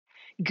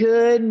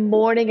Good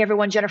morning,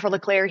 everyone. Jennifer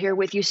LeClaire here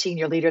with you,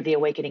 Senior Leader of the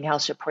Awakening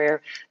House of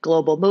Prayer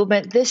Global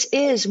Movement. This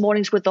is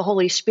Mornings with the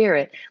Holy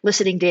Spirit,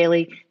 listening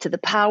daily to the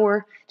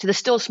power, to the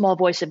still small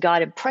voice of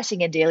God, and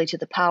pressing in daily to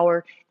the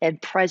power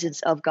and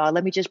presence of God.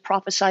 Let me just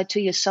prophesy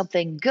to you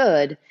something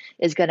good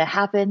is going to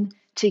happen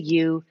to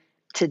you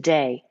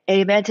today.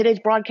 Amen. Today's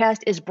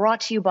broadcast is brought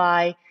to you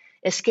by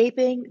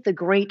Escaping the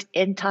Great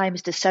End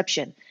Times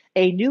Deception,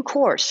 a new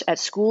course at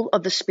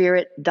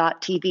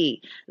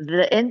schoolofthespirit.tv.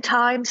 The end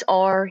times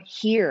are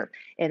here,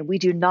 and we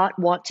do not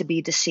want to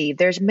be deceived.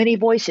 There's many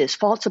voices,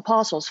 false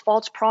apostles,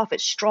 false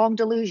prophets, strong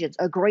delusions,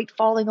 a great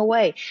falling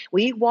away.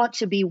 We want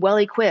to be well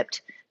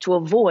equipped to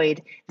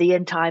avoid the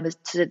end time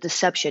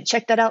deception.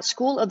 Check that out,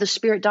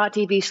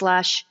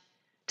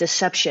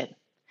 schoolofthespirit.tv/deception.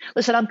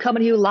 Listen, I'm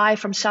coming to you live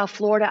from South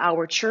Florida.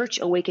 Our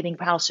church, Awakening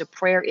House of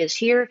Prayer, is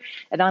here,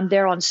 and I'm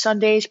there on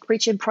Sundays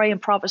preaching, praying,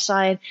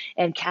 prophesying,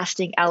 and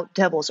casting out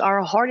devils.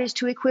 Our heart is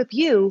to equip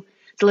you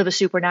to live a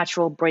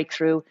supernatural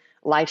breakthrough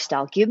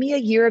lifestyle. Give me a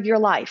year of your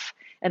life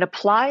and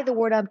apply the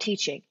word I'm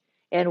teaching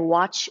and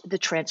watch the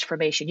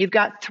transformation. You've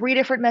got 3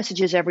 different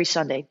messages every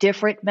Sunday,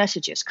 different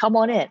messages. Come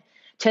on in.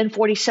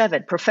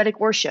 1047, prophetic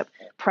worship,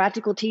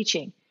 practical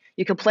teaching.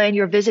 You can plan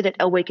your visit at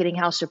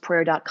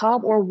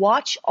awakeninghouseofprayer.com or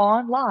watch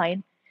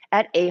online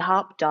at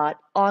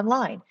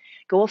ahop.online.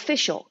 Go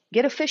official.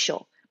 Get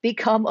official.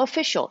 Become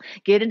official.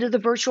 Get into the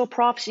virtual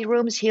prophecy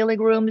rooms,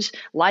 healing rooms,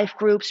 life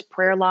groups,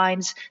 prayer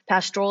lines,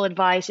 pastoral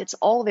advice. It's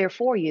all there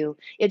for you.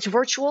 It's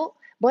virtual,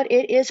 but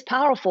it is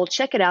powerful.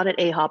 Check it out at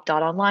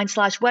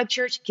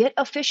ahop.online/webchurch. Get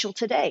official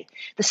today.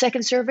 The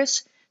second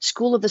service,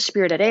 School of the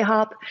Spirit at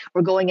AHOP.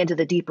 We're going into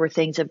the deeper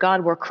things of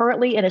God. We're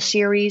currently in a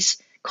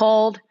series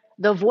called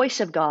The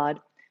Voice of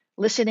God,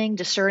 listening,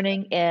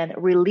 discerning, and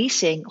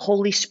releasing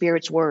Holy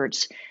Spirit's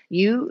words.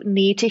 You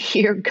need to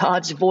hear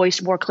God's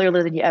voice more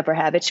clearly than you ever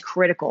have. It's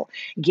critical.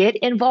 Get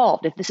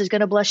involved if this is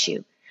going to bless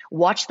you.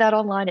 Watch that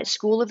online at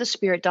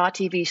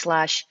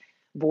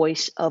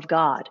schoolofthespirit.tv/voice of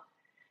God.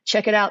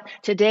 Check it out.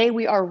 Today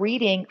we are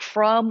reading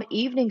from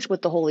Evenings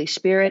with the Holy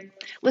Spirit,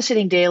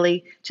 listening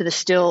daily to the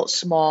still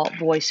small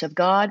voice of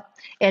God.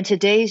 And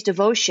today's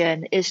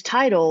devotion is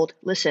titled,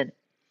 listen,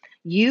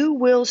 You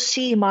Will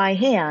See My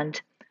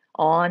Hand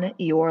on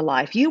Your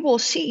Life. You will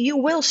see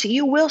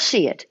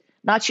it.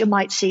 Not you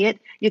might see it.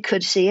 You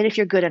could see it if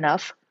you're good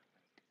enough.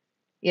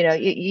 You know,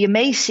 you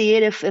may see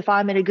it if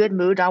I'm in a good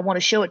mood, I want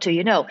to show it to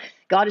you. No,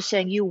 God is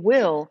saying you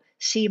will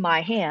see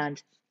my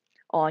hand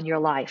on your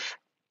life.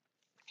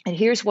 And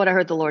here's what I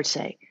heard the Lord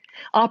say.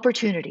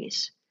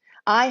 Opportunities.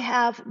 I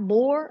have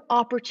more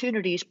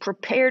opportunities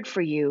prepared for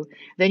you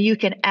than you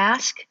can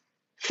ask,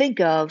 think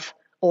of,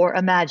 or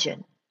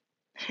imagine.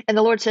 And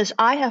the Lord says,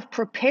 I have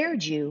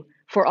prepared you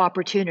for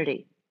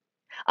opportunity.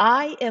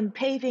 I am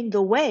paving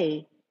the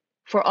way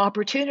for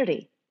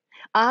opportunity.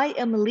 I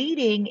am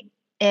leading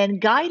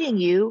and guiding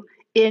you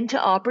into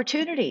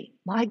opportunity.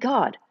 My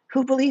God,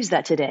 who believes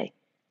that today?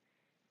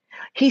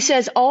 He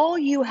says, all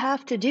you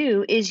have to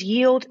do is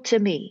yield to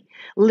me,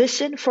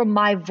 listen for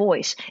my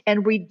voice,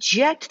 and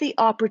reject the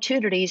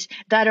opportunities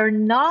that are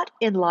not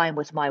in line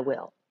with my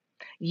will.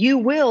 You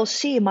will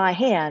see my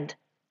hand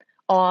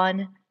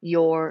on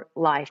your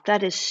life.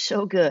 That is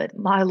so good,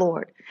 my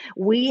Lord.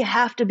 We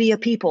have to be a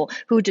people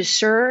who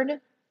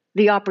discern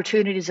the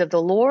opportunities of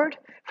the Lord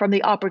from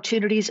the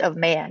opportunities of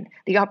man,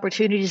 the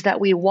opportunities that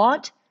we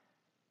want,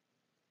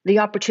 the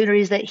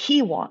opportunities that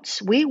he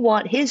wants. We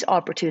want his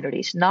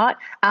opportunities, not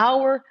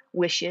our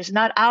wishes,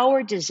 not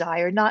our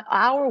desire, not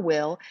our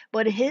will,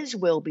 but his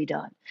will be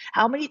done.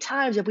 How many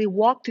times have we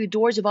walked through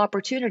doors of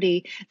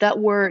opportunity that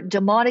were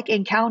demonic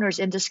encounters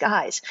in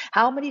disguise?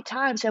 How many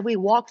times have we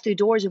walked through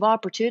doors of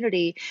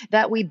opportunity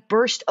that we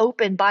burst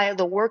open by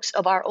the works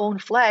of our own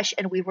flesh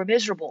and we were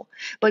miserable?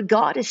 But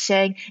God is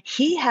saying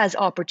he has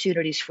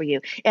opportunities for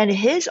you, and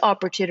his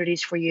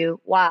opportunities for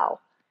you, wow.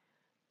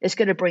 It's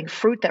going to bring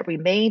fruit that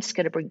remains. It's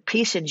going to bring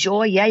peace and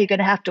joy. Yeah, you're going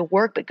to have to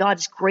work, but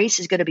God's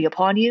grace is going to be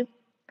upon you.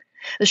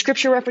 The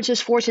scripture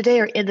references for today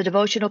are in the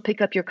devotional.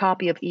 Pick up your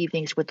copy of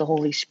Evenings with the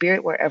Holy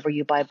Spirit wherever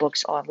you buy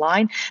books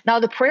online.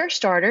 Now, the prayer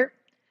starter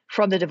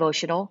from the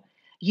devotional,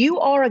 you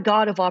are a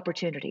God of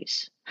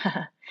opportunities.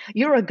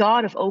 You're a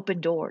God of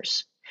open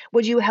doors.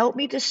 Would you help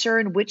me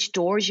discern which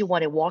doors you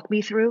want to walk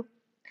me through?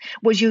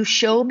 Would you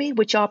show me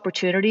which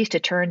opportunities to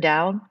turn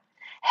down?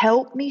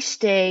 Help me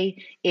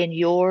stay in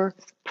your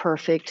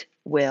perfect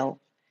will.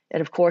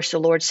 And of course, the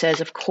Lord says,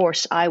 of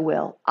course, I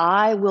will.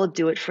 I will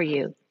do it for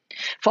you.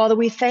 Father,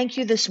 we thank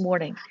you this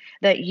morning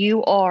that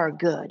you are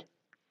good.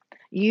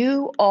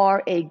 You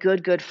are a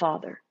good, good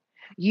Father.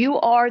 You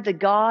are the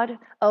God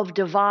of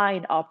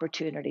divine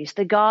opportunities,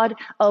 the God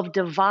of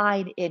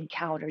divine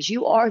encounters.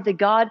 You are the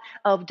God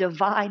of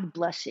divine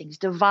blessings,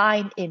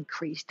 divine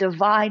increase,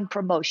 divine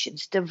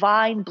promotions,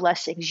 divine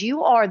blessings.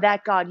 You are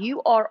that God.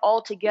 You are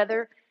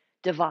altogether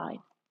divine.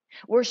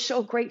 We're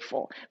so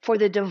grateful for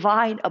the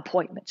divine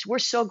appointments. We're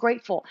so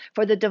grateful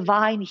for the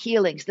divine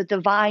healings, the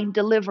divine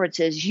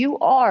deliverances. You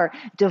are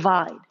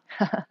divine.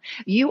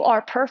 You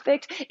are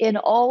perfect in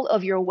all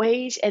of your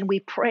ways, and we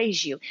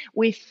praise you.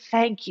 We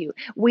thank you.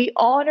 We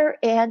honor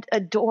and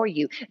adore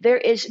you. There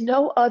is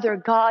no other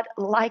God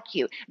like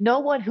you, no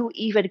one who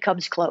even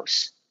comes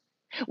close.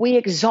 We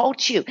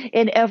exalt you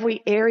in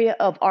every area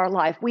of our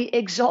life. We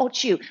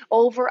exalt you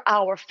over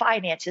our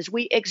finances.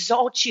 We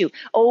exalt you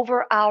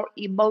over our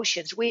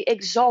emotions. We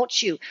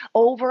exalt you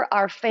over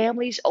our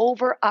families,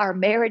 over our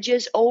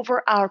marriages,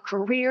 over our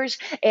careers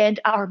and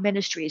our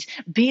ministries.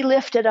 Be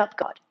lifted up,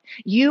 God.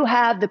 You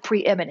have the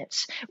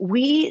preeminence.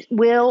 We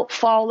will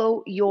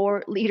follow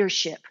your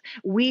leadership.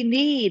 We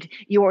need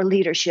your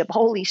leadership.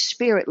 Holy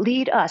Spirit,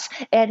 lead us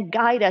and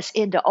guide us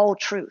into all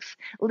truth.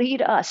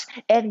 Lead us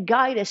and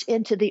guide us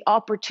into the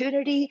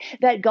opportunity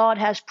that God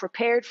has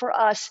prepared for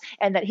us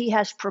and that He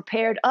has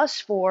prepared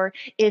us for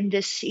in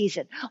this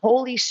season.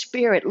 Holy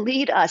Spirit,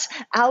 lead us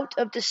out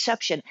of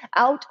deception,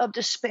 out of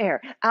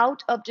despair,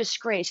 out of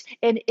disgrace,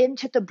 and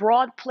into the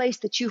broad place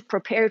that you've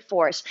prepared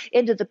for us,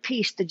 into the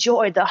peace, the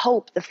joy, the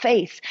hope, the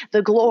faith,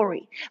 the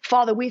glory.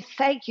 Father, we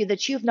thank you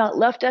that you've not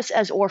left us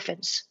as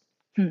orphans.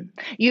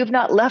 You've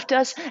not left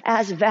us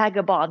as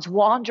vagabonds,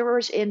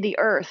 wanderers in the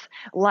earth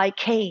like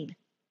Cain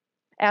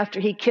after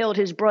he killed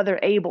his brother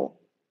Abel.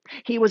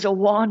 He was a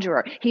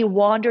wanderer. He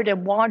wandered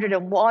and wandered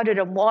and wandered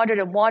and wandered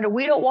and wandered.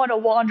 We don't want to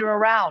wander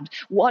around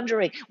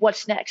wondering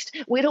what's next.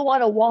 We don't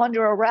want to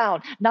wander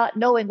around not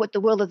knowing what the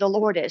will of the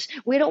Lord is.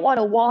 We don't want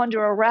to wander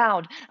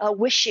around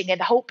wishing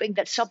and hoping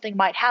that something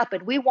might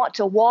happen. We want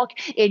to walk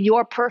in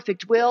your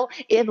perfect will,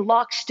 in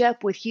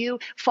lockstep with you.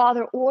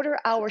 Father, order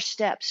our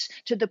steps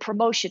to the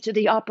promotion, to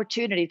the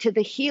opportunity, to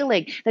the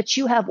healing that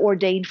you have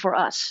ordained for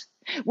us.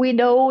 We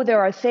know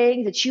there are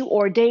things that you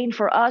ordained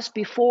for us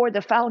before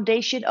the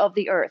foundation of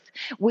the earth.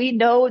 We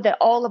know that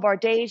all of our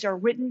days are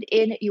written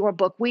in your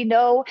book. We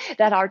know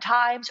that our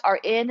times are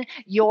in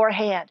your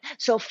hand.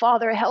 So,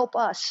 Father, help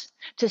us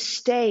to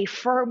stay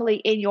firmly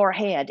in your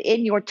hand,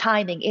 in your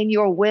timing, in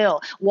your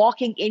will,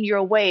 walking in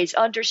your ways,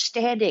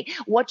 understanding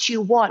what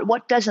you want,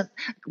 what doesn't,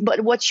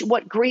 but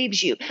what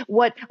grieves you,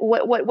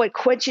 what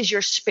quenches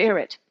your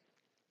spirit.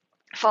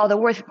 Father,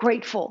 we're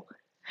grateful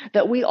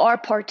that we are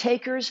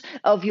partakers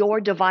of your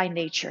divine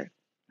nature.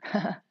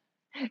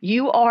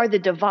 You are the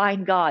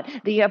divine God,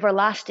 the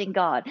everlasting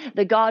God,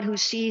 the God who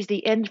sees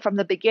the end from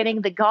the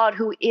beginning, the God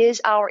who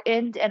is our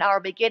end and our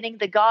beginning,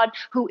 the God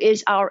who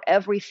is our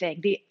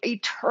everything, the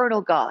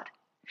eternal God.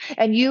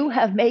 And you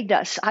have made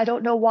us, I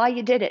don't know why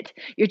you did it.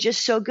 You're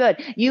just so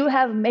good. You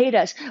have made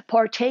us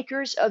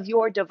partakers of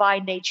your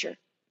divine nature.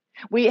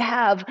 We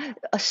have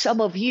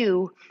some of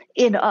you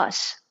in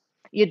us.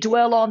 You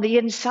dwell on the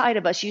inside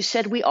of us. You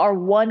said we are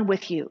one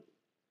with you.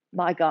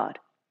 My God,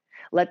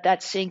 let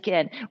that sink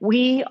in.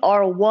 We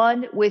are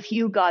one with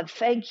you, God.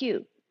 Thank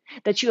you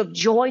that you have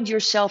joined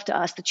yourself to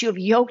us, that you have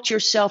yoked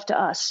yourself to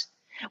us.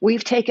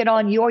 We've taken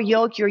on your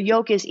yoke. Your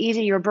yoke is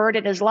easy. Your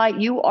burden is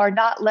light. You are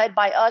not led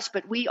by us,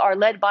 but we are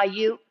led by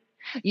you.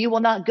 You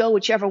will not go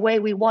whichever way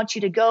we want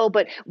you to go,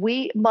 but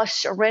we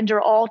must surrender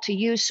all to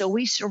you. So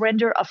we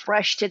surrender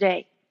afresh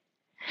today.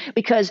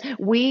 Because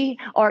we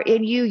are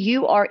in you,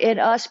 you are in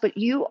us, but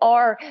you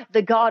are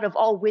the God of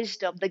all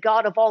wisdom, the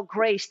God of all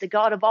grace, the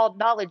God of all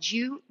knowledge.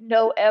 You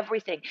know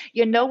everything.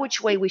 You know which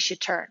way we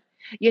should turn.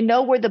 You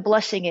know where the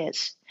blessing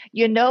is.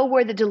 You know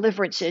where the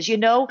deliverance is. You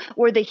know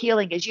where the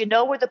healing is. You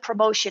know where the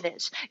promotion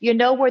is. You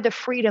know where the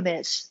freedom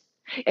is.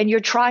 And you're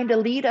trying to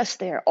lead us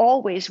there,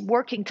 always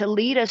working to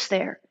lead us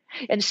there.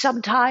 And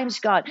sometimes,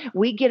 God,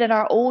 we get in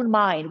our own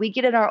mind. We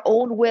get in our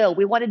own will.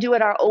 We want to do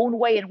it our own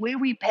way, and we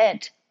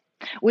repent.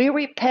 We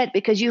repent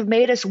because you've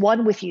made us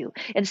one with you.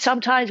 And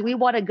sometimes we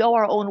want to go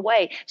our own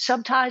way.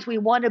 Sometimes we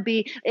want to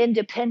be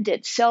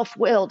independent,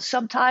 self-willed.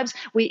 Sometimes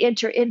we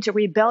enter into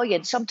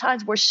rebellion.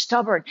 Sometimes we're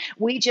stubborn.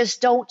 We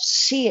just don't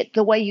see it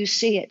the way you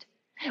see it.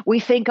 We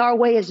think our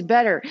way is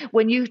better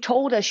when you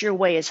told us your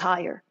way is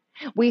higher.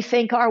 We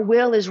think our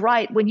will is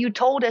right when you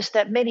told us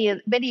that many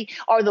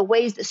are the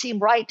ways that seem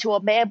right to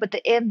a man, but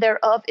the end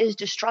thereof is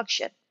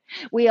destruction.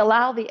 We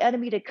allow the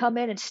enemy to come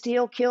in and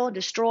steal, kill, and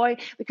destroy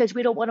because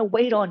we don't want to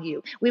wait on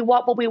you. We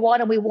want what we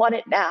want, and we want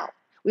it now.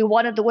 We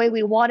want it the way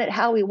we want it,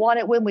 how we want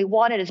it, when we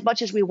want it, as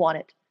much as we want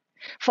it.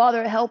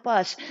 Father, help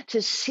us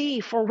to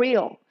see for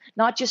real,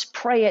 not just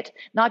pray it,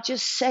 not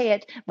just say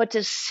it, but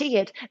to see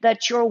it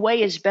that your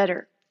way is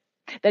better.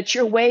 That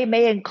your way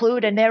may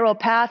include a narrow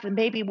path, and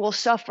maybe we'll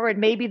suffer, and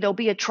maybe there'll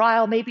be a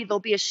trial, maybe there'll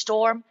be a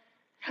storm.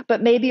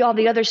 But maybe on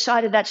the other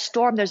side of that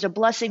storm, there's a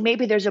blessing.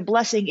 Maybe there's a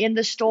blessing in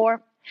the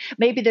storm.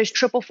 Maybe there's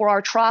triple for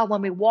our trial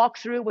when we walk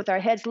through with our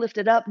heads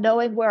lifted up,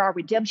 knowing where our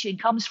redemption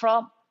comes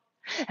from.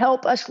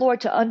 Help us,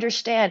 Lord, to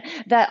understand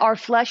that our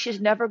flesh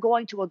is never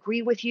going to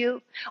agree with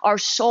you. Our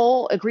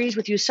soul agrees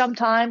with you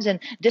sometimes and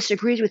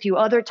disagrees with you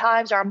other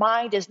times. Our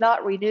mind is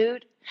not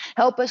renewed.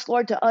 Help us,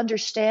 Lord, to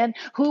understand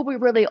who we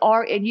really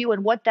are in you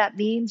and what that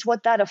means,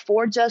 what that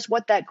affords us,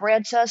 what that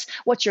grants us,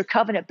 what your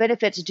covenant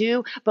benefits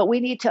do. But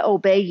we need to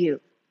obey you.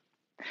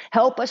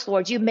 Help us,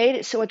 Lord. You made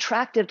it so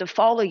attractive to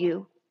follow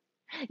you.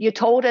 You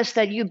told us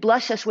that you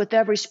bless us with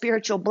every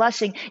spiritual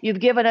blessing. You've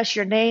given us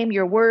your name,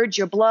 your words,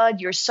 your blood,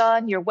 your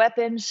son, your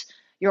weapons,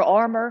 your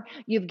armor.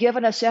 You've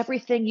given us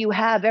everything you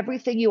have.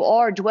 Everything you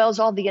are dwells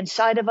on the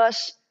inside of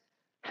us.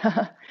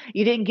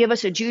 You didn't give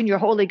us a junior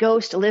Holy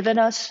Ghost to live in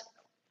us.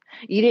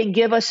 You didn't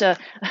give us a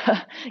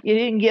you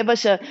didn't give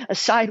us a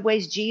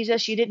sideways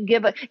Jesus. You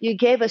gave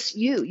us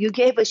you. You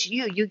gave us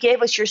you. You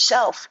gave us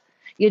yourself.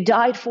 You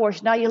died for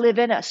us. Now you live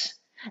in us.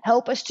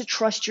 Help us to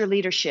trust your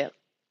leadership.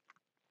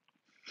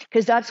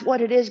 Because that's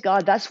what it is,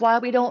 God. That's why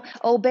we don't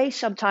obey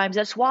sometimes.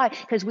 That's why,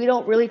 because we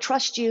don't really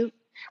trust you.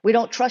 We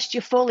don't trust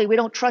you fully. We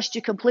don't trust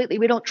you completely.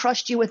 We don't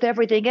trust you with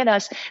everything in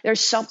us. There's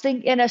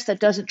something in us that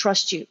doesn't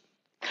trust you.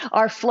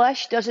 Our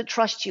flesh doesn't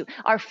trust you.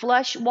 Our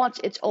flesh wants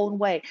its own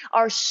way.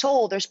 Our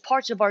soul, there's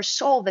parts of our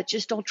soul that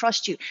just don't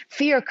trust you.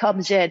 Fear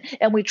comes in,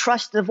 and we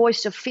trust the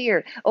voice of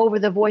fear over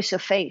the voice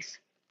of faith.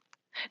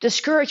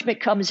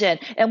 Discouragement comes in,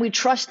 and we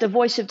trust the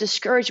voice of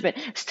discouragement.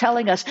 It's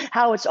telling us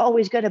how it's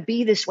always going to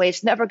be this way.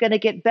 It's never going to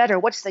get better.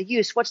 What's the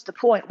use? What's the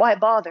point? Why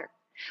bother?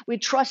 We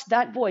trust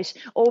that voice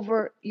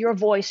over your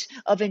voice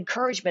of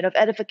encouragement, of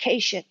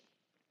edification,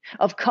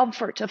 of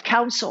comfort, of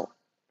counsel.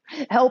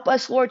 Help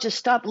us, Lord, to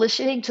stop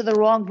listening to the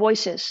wrong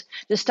voices,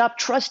 to stop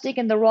trusting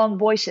in the wrong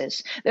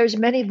voices. There's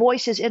many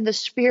voices in the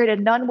Spirit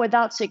and none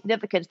without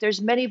significance. There's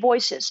many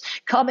voices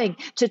coming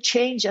to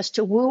change us,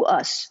 to woo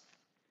us,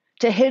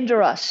 to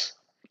hinder us,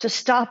 to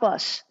stop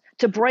us,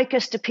 to break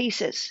us to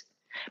pieces.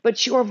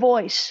 But your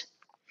voice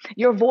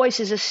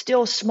is a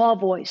still small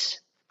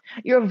voice.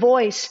 Your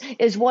voice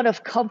is one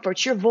of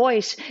comfort. Your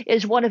voice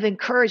is one of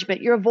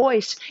encouragement. Your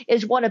voice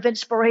is one of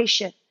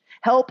inspiration.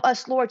 Help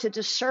us, Lord, to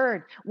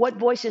discern what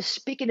voice is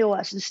speaking to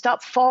us and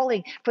stop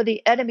falling for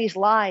the enemy's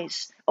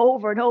lies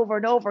over and over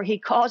and over. He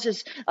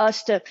causes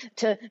us to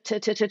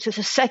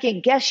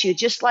second guess you,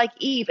 just like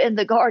Eve in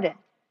the garden.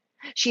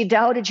 She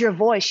doubted your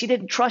voice. She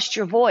didn't trust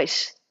your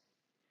voice.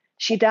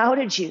 She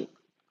doubted you.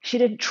 She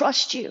didn't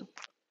trust you.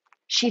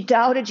 She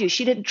doubted you.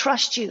 She didn't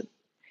trust you.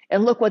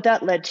 And look what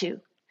that led to.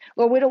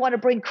 Lord, we don't want to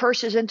bring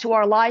curses into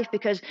our life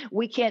because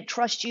we can't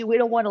trust you. We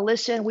don't want to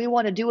listen. We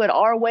want to do it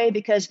our way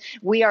because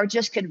we are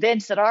just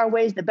convinced that our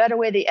way is the better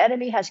way. The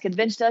enemy has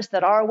convinced us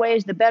that our way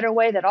is the better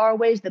way, that our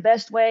way is the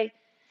best way.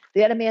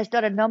 The enemy has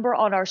done a number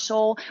on our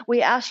soul.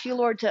 We ask you,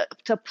 Lord,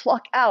 to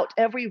pluck out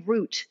every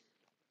root,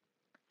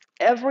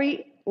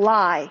 every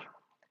lie,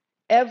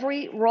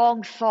 every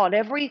wrong thought,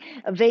 every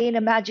vain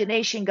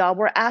imagination, God.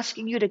 We're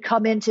asking you to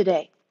come in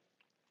today,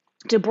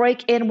 to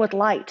break in with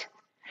light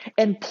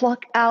and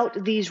pluck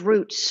out these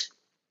roots.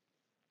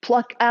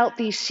 Pluck out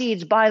these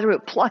seeds by the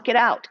root. Pluck it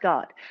out,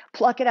 God.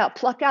 Pluck it out.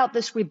 Pluck out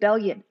this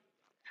rebellion.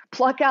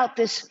 Pluck out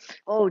this,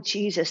 oh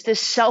Jesus,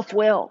 this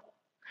self-will.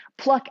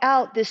 Pluck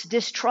out this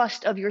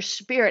distrust of your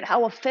spirit.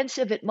 How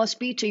offensive it must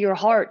be to your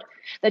heart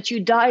that you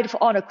died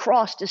on a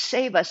cross to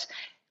save us.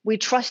 We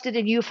trusted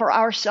in you for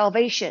our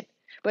salvation,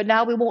 but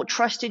now we won't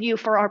trust in you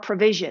for our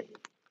provision.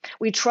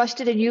 We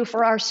trusted in you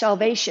for our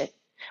salvation,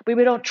 but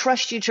we don't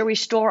trust you to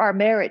restore our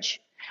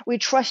marriage. We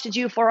trusted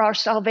you for our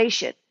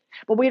salvation,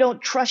 but we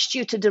don't trust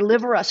you to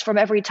deliver us from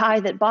every tie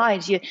that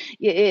binds you,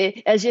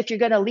 as if you're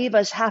going to leave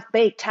us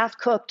half-baked,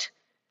 half-cooked,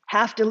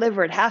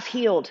 half-delivered,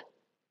 half-healed.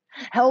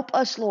 Help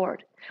us,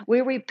 Lord.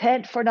 We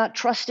repent for not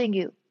trusting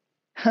you.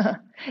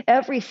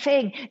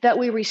 Everything that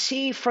we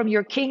receive from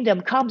your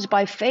kingdom comes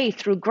by faith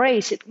through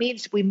grace. It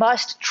means we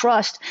must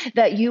trust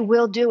that you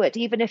will do it.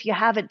 Even if you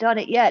haven't done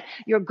it yet,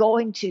 you're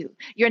going to.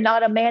 You're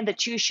not a man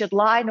that you should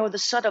lie, nor the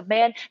son of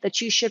man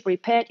that you should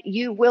repent.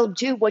 You will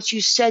do what you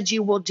said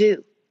you will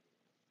do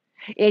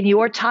in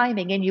your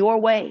timing, in your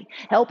way.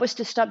 Help us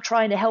to stop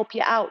trying to help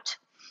you out,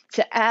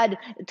 to add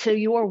to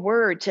your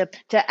word, to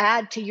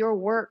add to your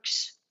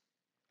works.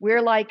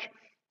 We're like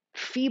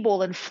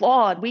feeble and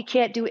flawed. We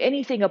can't do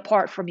anything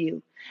apart from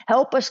you.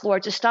 Help us,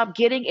 Lord, to stop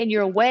getting in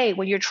your way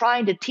when you're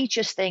trying to teach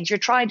us things. You're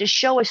trying to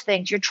show us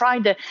things. You're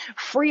trying to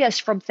free us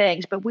from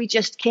things, but we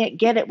just can't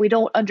get it. We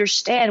don't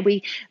understand.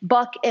 We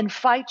buck and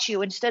fight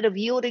you instead of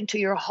yielding to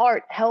your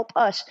heart. Help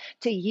us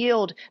to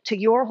yield to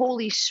your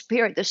Holy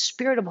Spirit, the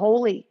Spirit of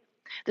holy.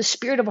 The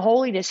Spirit of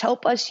holiness.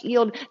 Help us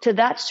yield to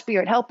that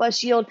Spirit. Help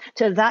us yield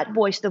to that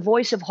voice, the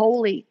voice of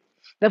holy,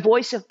 the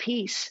voice of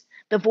peace,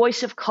 the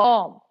voice of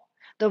calm,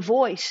 the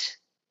voice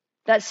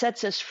that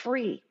sets us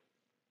free.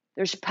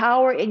 There's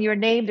power in your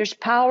name. There's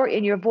power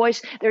in your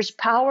voice. There's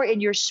power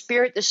in your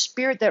spirit. The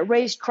Spirit that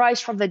raised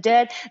Christ from the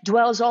dead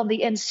dwells on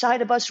the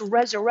inside of us.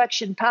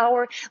 Resurrection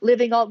power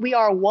living on. We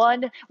are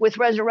one with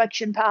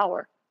resurrection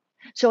power.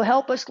 So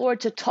help us,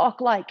 Lord, to talk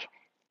like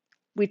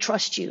we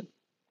trust you,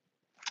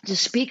 to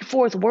speak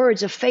forth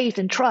words of faith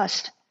and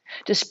trust,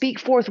 to speak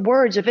forth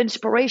words of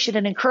inspiration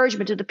and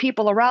encouragement to the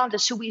people around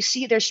us who we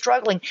see they're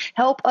struggling.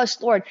 Help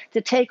us, Lord, to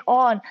take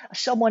on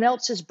someone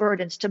else's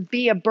burdens, to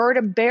be a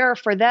burden bearer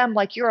for them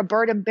like you're a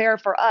burden bearer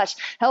for us.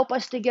 Help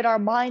us to get our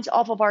minds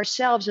off of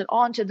ourselves and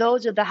onto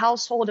those of the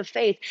household of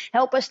faith.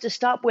 Help us to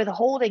stop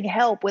withholding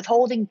help,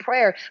 withholding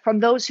prayer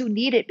from those who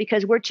need it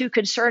because we're too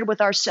concerned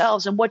with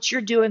ourselves and what you're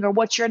doing or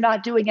what you're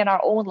not doing in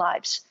our own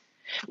lives.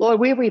 Lord,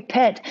 we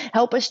repent.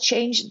 Help us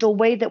change the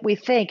way that we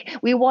think.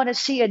 We want to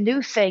see a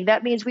new thing.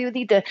 That means we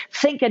need to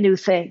think a new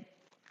thing.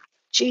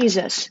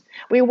 Jesus,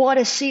 we want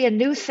to see a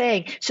new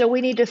thing, so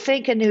we need to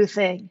think a new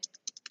thing.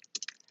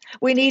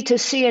 We need to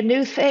see a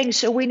new thing,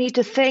 so we need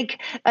to think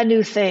a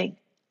new thing.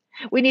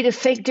 We need to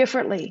think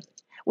differently.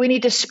 We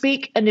need to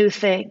speak a new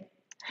thing.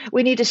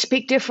 We need to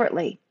speak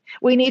differently.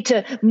 We need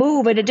to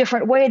move in a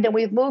different way than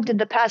we've moved in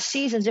the past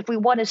seasons if we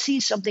want to see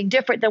something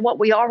different than what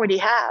we already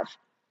have.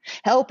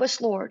 Help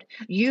us, Lord.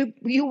 You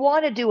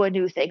want to do a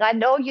new thing. I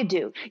know you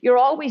do. You're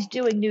always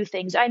doing new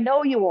things. I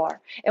know you are.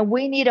 And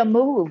we need a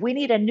move. We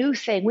need a new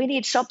thing. We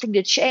need something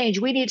to change.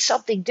 We need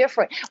something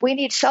different. We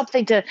need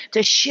something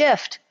to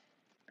shift.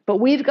 But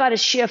we've got to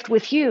shift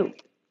with you.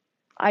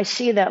 I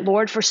see that,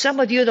 Lord. For some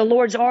of you, the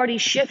Lord's already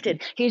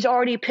shifted. He's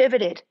already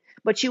pivoted,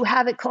 but you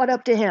haven't caught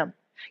up to him.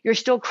 You're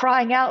still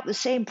crying out the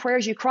same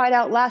prayers you cried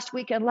out last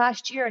week and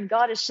last year. And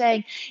God is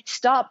saying,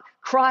 stop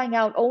crying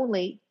out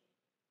only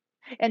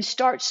and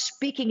start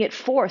speaking it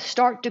forth.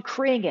 Start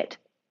decreeing it.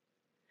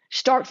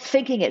 Start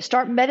thinking it.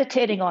 Start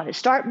meditating on it.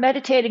 Start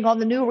meditating on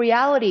the new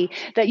reality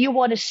that you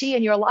want to see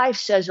in your life,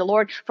 says the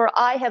Lord. For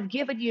I have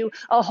given you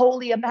a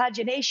holy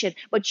imagination,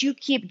 but you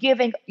keep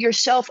giving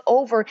yourself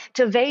over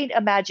to vain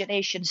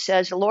imagination,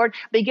 says the Lord.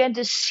 Begin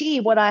to see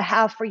what I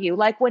have for you.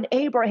 Like when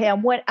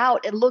Abraham went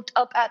out and looked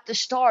up at the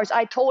stars,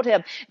 I told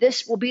him,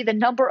 this will be the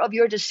number of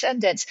your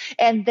descendants.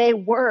 And they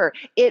were.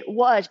 It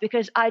was,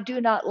 because I do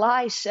not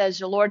lie, says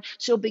the Lord.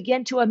 So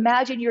begin to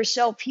imagine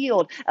yourself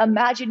healed.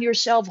 Imagine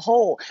yourself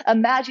whole.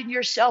 Imagine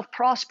yourself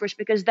prosperous,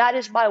 because that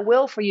is my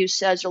will for you,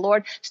 says the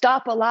Lord.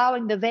 Stop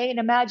allowing the vain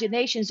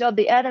imaginations of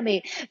the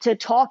enemy to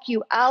talk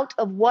you out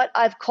of what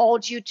I've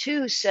called you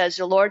to, says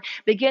the Lord.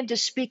 Begin to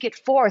speak it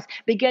forth.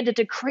 Begin to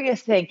decree a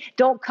thing.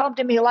 Don't come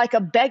to me like a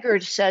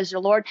beggar, says the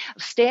Lord.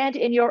 Stand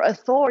in your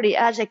authority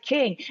as a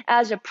king,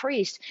 as a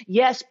priest.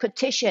 Yes,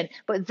 petition,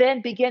 but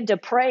then begin to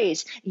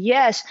praise.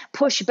 Yes,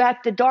 push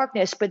back the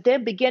darkness, but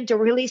then begin to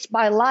release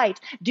my light.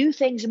 Do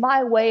things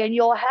my way, and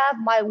you'll have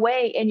my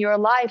way in your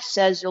life,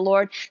 says the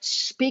Lord.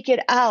 Speak it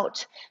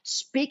out.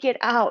 Speak it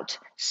out.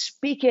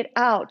 Speak it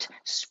out.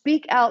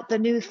 Speak out the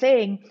new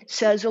thing,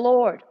 says the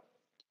Lord.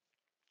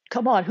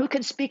 Come on, who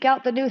can speak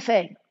out the new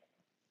thing?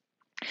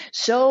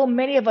 So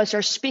many of us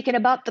are speaking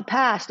about the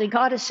past, and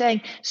God is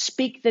saying,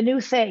 speak the new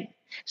thing.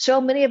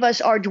 So many of us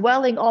are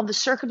dwelling on the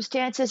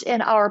circumstances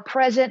in our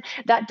present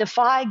that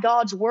defy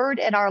God's word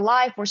in our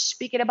life. We're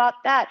speaking about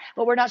that,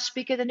 but we're not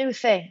speaking the new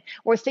thing.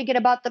 We're thinking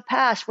about the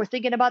past. We're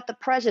thinking about the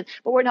present,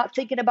 but we're not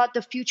thinking about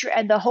the future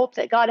and the hope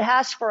that God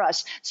has for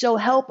us. So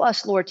help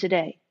us, Lord,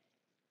 today.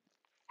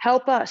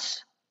 Help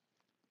us.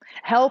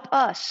 Help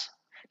us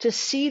to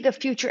see the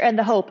future and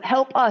the hope.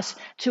 Help us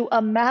to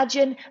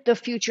imagine the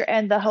future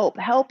and the hope.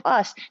 Help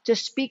us to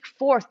speak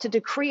forth, to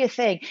decree a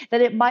thing that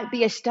it might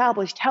be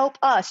established. Help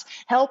us,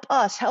 help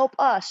us, help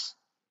us.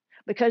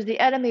 Because the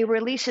enemy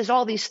releases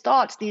all these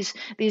thoughts, these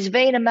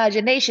vain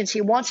imaginations. He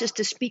wants us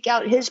to speak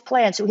out his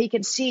plan so he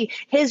can see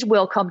his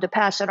will come to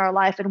pass in our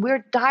life. And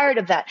we're tired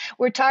of that.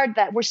 We're tired of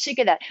that. We're sick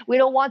of that. We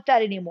don't want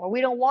that anymore. We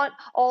don't want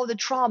all the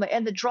trauma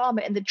and the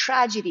drama and the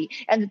tragedy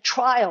and the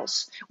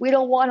trials. We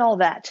don't want all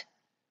that.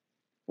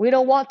 We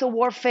don't want the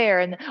warfare,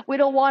 and we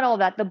don't want all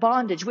that, the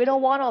bondage. We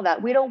don't want all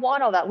that. We don't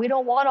want all that. We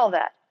don't want all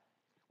that.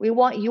 We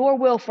want your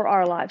will for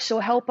our lives. So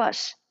help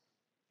us.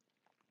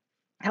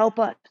 Help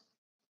us.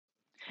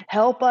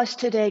 Help us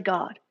today,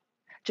 God,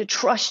 to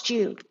trust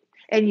you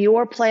and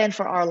your plan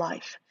for our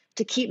life,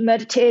 to keep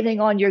meditating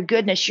on your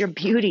goodness, your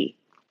beauty.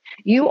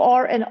 You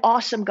are an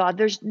awesome God.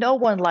 There's no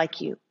one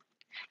like you.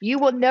 You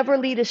will never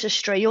lead us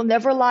astray. You'll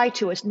never lie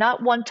to us,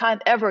 not one time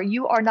ever.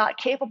 You are not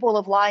capable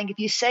of lying. If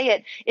you say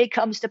it, it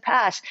comes to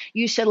pass.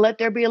 You said, let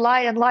there be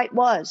light, and light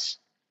was.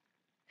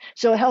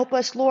 So help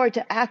us, Lord,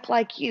 to act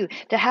like you,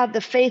 to have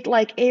the faith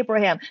like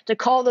Abraham, to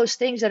call those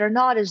things that are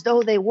not as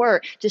though they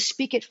were, to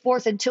speak it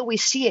forth until we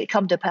see it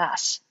come to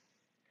pass.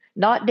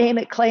 Not name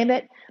it, claim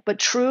it, but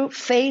true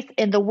faith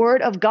in the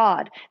word of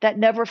God that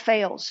never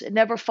fails. It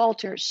never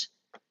falters.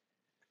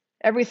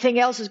 Everything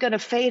else is going to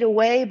fade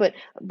away, but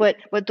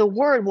the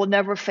word will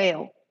never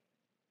fail.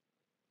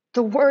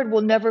 The word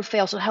will never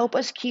fail. So help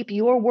us keep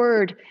your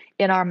word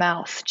in our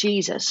mouth,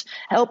 Jesus.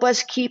 Help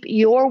us keep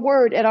your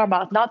word in our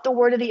mouth, not the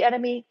word of the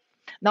enemy,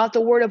 not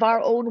the word of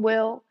our own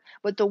will,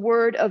 but the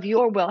word of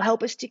your will.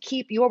 Help us to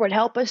keep your word.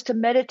 Help us to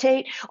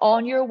meditate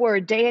on your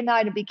word day and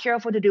night and be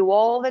careful to do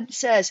all that it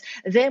says.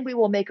 Then we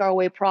will make our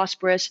way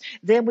prosperous.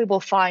 Then we will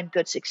find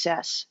good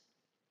success.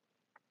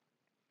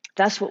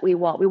 That's what we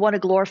want. We want to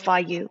glorify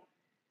you.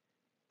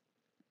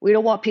 We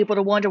don't want people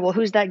to wonder, well,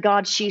 who's that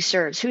God she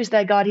serves? Who's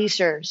that God he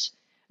serves?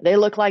 They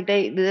look like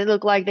they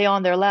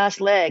on their last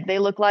leg. They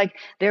look like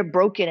they're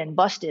broken and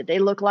busted. They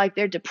look like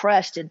they're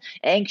depressed and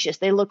anxious.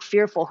 They look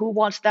fearful. Who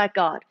wants that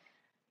God?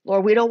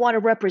 Lord, we don't want to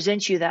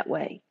represent you that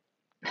way.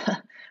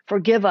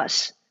 Forgive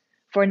us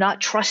for not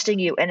trusting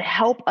you, and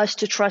help us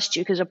to trust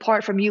you, because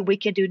apart from you, we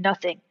can do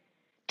nothing.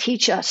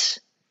 Teach us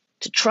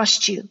to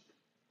trust you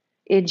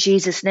in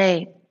Jesus'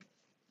 name.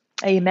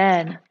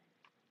 Amen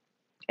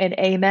and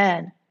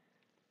amen.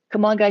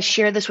 Come on, guys,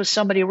 share this with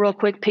somebody real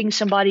quick. Ping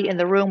somebody in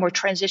the room. We're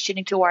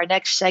transitioning to our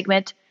next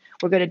segment.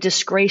 We're going to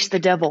disgrace the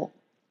devil.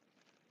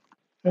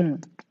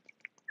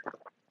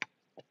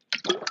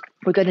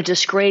 We're going to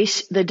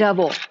disgrace the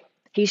devil.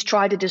 He's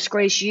tried to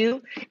disgrace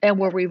you, and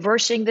we're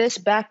reversing this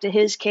back to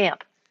his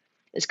camp.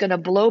 It's going to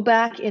blow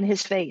back in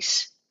his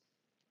face.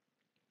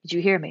 Did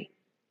you hear me?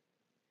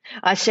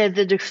 I said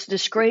the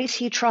disgrace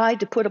he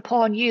tried to put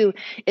upon you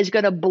is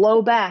going to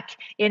blow back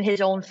in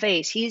his own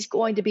face. He's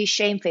going to be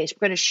shamefaced.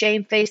 We're going to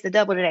shameface the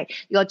devil today.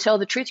 You're going to tell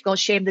the truth. You're going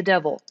to shame the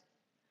devil.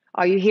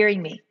 Are you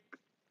hearing me?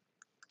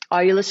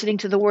 Are you listening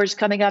to the words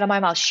coming out of my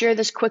mouth? Share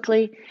this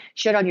quickly.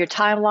 Share it on your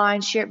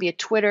timeline. Share it via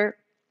Twitter.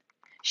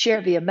 Share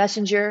it via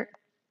Messenger.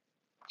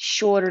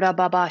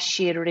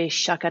 Shorababashi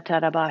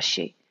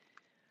shakatarabashi.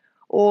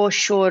 O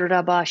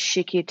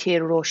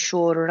shorabashikitiro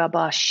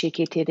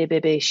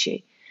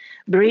shorabashikitibebeshi.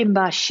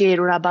 Brimbashi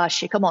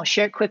rabashi. Come on,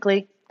 share it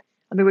quickly.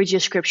 Let me read you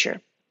a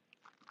scripture.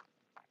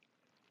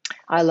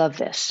 I love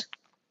this.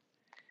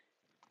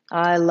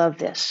 I love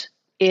this.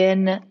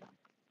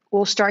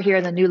 We'll start here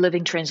in the New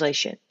Living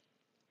Translation.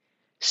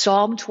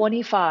 Psalm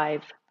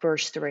 25,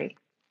 verse 3.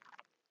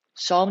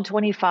 Psalm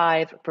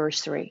 25,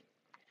 verse 3.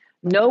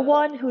 No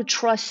one who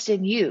trusts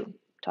in you,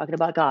 talking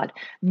about God,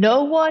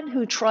 no one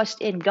who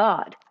trusts in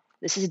God,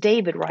 this is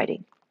David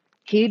writing.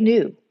 He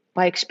knew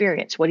by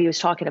experience what he was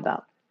talking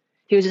about.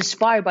 He was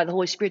inspired by the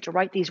Holy Spirit to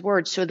write these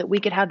words so that we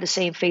could have the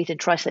same faith and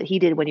trust that he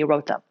did when he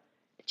wrote them.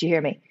 Did you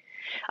hear me?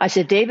 I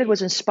said David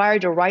was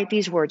inspired to write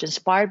these words,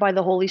 inspired by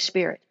the Holy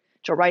Spirit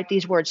to write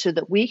these words so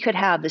that we could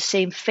have the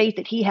same faith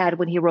that he had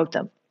when he wrote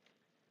them.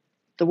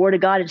 The word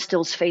of God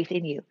instills faith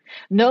in you.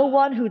 No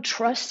one who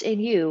trusts in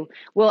you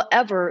will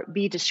ever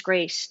be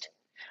disgraced,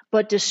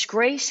 but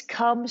disgrace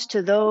comes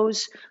to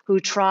those who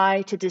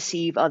try to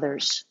deceive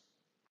others.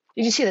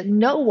 Did you see that?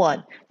 No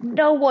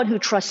one who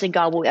trusts in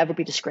God will ever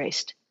be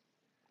disgraced.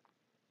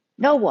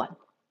 No one.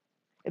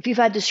 If you've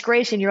had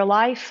disgrace in your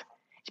life,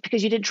 it's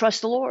because you didn't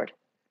trust the Lord.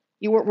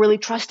 You weren't really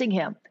trusting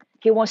him.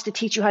 He wants to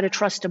teach you how to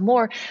trust him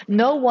more.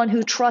 No one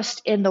who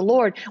trusts in the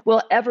Lord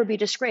will ever be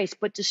disgraced,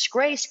 but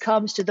disgrace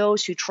comes to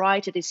those who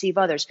try to deceive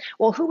others.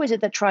 Well, who is it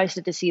that tries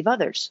to deceive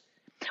others?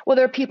 Well,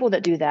 there are people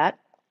that do that.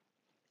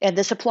 And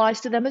this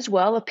applies to them as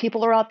well. If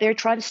people are out there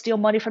trying to steal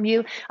money from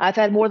you, I've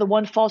had more than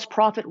one false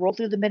prophet roll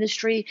through the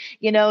ministry,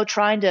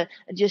 trying to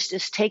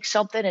just take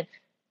something, and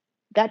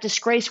that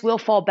disgrace will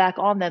fall back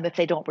on them if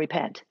they don't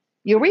repent.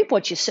 You reap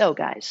what you sow,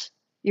 guys.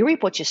 You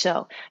reap what you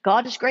sow.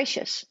 God is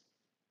gracious.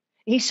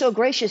 He's so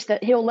gracious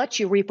that he'll let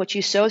you reap what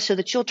you sow so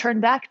that you'll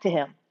turn back to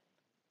him.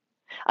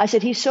 I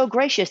said he's so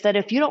gracious that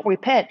if you don't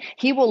repent,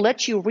 he will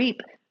let you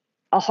reap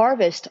a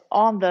harvest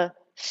on the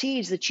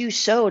seeds that you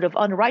sowed of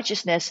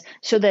unrighteousness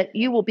so that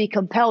you will be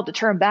compelled to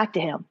turn back to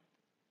him.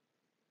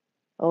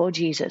 Oh,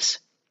 Jesus.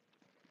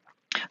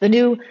 The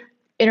New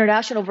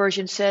International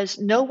Version says,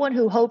 no one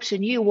who hopes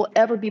in you will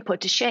ever be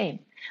put to shame,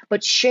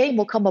 but shame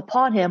will come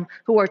upon him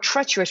who are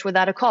treacherous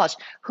without a cause.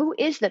 Who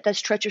is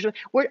that's treacherous?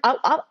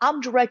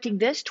 I'm directing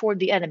this toward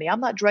the enemy.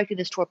 I'm not directing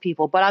this toward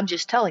people, but I'm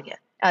just telling you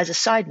as a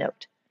side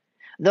note.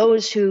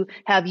 Those who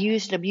have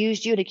used and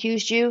abused you and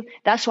accused you,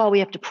 that's why we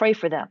have to pray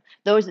for them.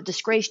 Those that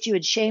disgraced you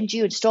and shamed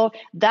you and stole,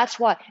 that's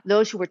why.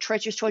 Those who were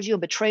treacherous towards you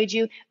and betrayed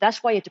you,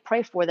 that's why you have to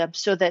pray for them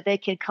so that they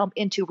can come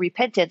into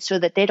repentance, so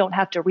that they don't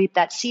have to reap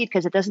that seed,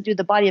 because it doesn't do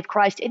the body of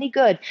Christ any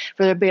good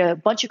for there to be a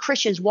bunch of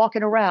Christians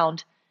walking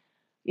around,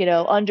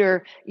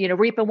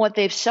 reaping what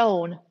they've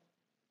sown.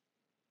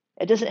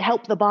 It doesn't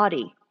help the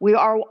body. We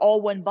are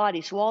all one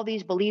body. So all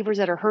these believers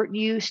that are hurting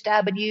you,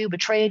 stabbing you,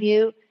 betraying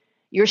you,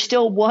 you're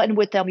still one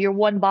with them. You're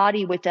one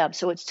body with them.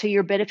 So it's to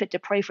your benefit to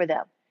pray for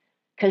them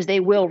because they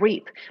will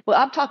reap. But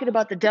I'm talking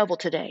about the devil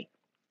today.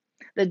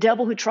 The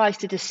devil who tries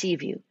to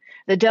deceive you.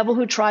 The devil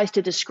who tries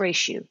to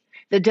disgrace you.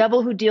 The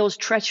devil who deals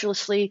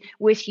treacherously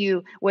with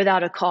you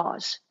without a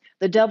cause.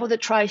 The devil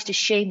that tries to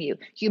shame you,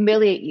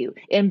 humiliate you,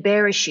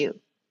 embarrass you.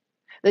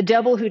 The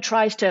devil who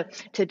tries to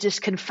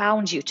just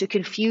confound you, to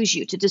confuse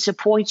you, to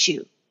disappoint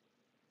you.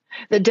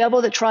 The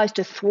devil that tries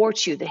to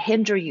thwart you, to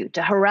hinder you,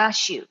 to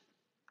harass you.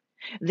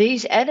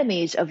 These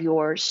enemies of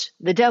yours,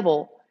 the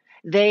devil,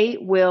 they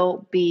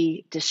will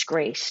be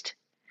disgraced.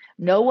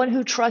 No one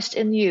who trusts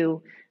in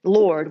you,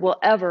 Lord, will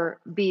ever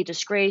be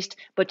disgraced,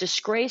 but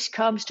disgrace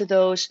comes to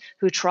those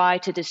who try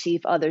to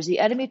deceive others. The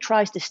enemy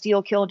tries to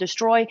steal, kill, and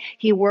destroy.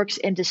 He works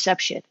in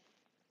deception.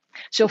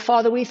 So,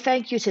 Father, we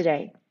thank you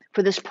today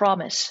for this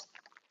promise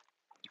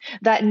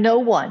that no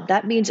one,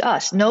 that means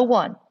us, no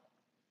one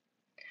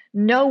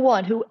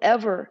who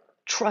ever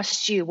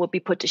trusts you will be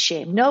put to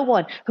shame. No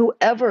one who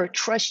ever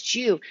trusts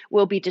you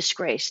will be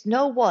disgraced.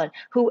 No one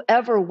who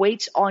ever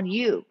waits on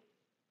you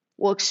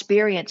will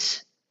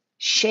experience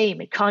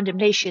shame and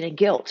condemnation and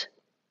guilt.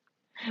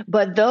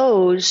 But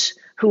those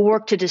who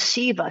work to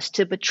deceive us,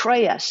 to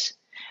betray us,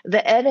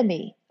 the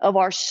enemy of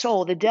our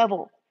soul, the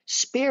devil,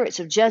 spirits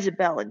of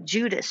Jezebel and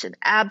Judas and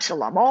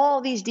Absalom,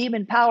 all these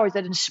demon powers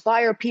that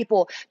inspire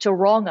people to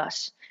wrong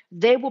us,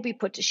 They will be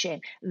put to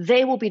shame.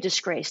 They will be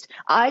disgraced.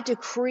 I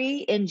decree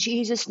in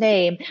Jesus'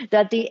 name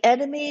that the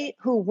enemy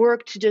who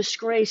worked to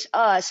disgrace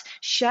us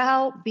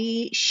shall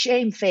be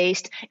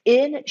shamefaced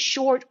in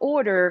short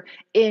order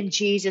in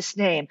Jesus'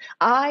 name.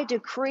 I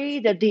decree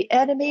that the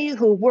enemy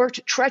who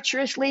worked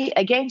treacherously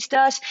against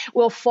us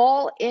will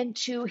fall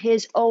into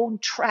his own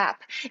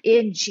trap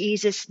in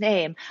Jesus'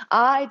 name.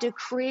 I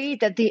decree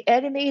that the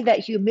enemy that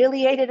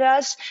humiliated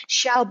us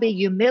shall be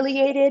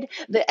humiliated.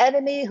 The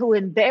enemy who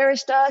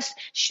embarrassed us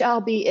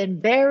shall be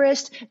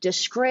embarrassed,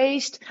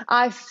 disgraced.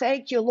 I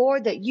thank you,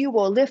 Lord, that you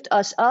will lift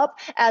us up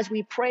as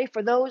we pray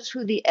for those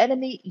who the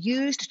enemy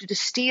used to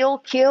steal,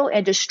 kill,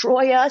 and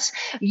destroy us.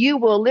 You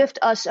will lift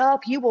us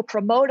up. You will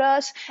promote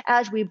us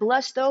as we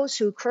bless those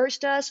who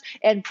cursed us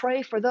and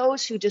pray for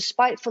those who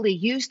despitefully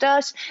used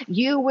us.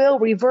 You will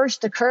reverse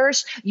the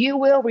curse. You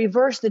will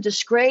reverse the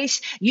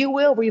disgrace. You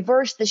will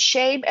reverse the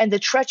shame and the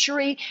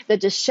treachery, the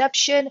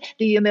deception,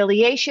 the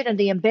humiliation, and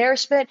the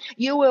embarrassment.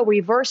 You will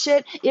reverse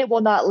it. It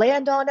will not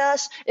land on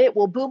us. It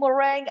will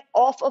boomerang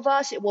off of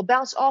us. It will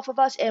bounce off of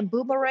us and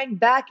boomerang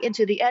back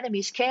into the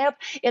enemy's camp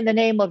in the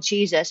name of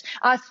Jesus.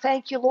 I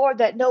thank you, Lord,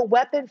 that no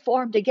weapon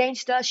formed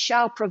against us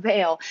shall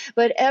prevail,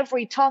 but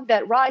every tongue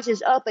that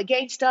rises up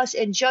against us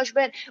in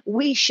judgment,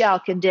 we shall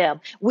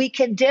condemn. We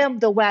condemn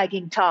the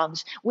wagging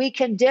tongues. We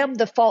condemn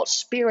the false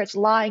spirits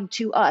lying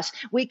to us.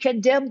 We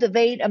condemn the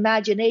vain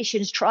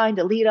imaginations trying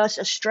to lead us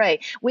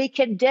astray. We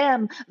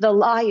condemn the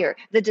liar,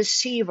 the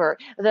deceiver,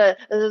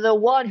 the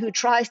one who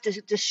tries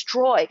to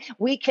destroy.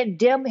 We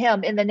condemn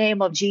him in the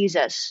name of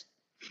Jesus.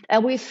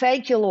 And we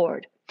thank you,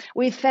 Lord.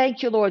 We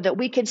thank you, Lord, that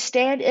we can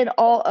stand in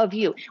awe of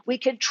you. We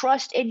can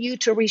trust in you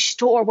to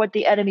restore what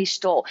the enemy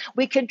stole.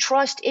 We can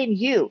trust in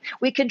you.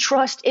 We can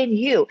trust in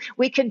you.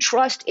 We can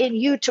trust in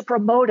you to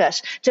promote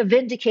us, to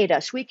vindicate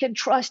us. We can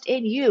trust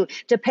in you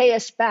to pay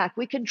us back.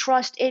 We can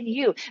trust in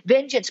you.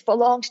 Vengeance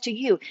belongs to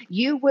you.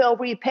 You will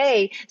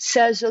repay,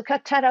 says and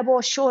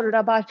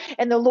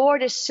the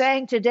Lord is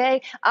saying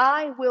today,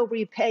 I will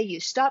repay you.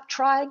 Stop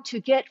trying to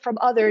get from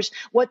others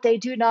what they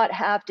do not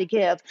have to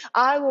give.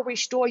 I will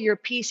restore your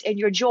peace and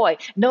your joy.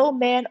 No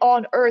man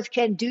on earth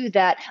can do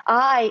that.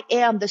 I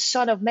am the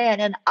Son of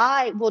Man, and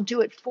I will do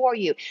it for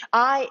you.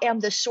 I am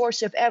the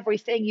source of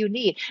everything you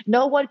need.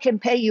 No one can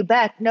pay you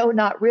back. No,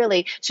 not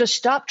really. So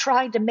stop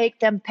trying to make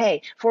them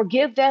pay.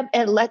 Forgive them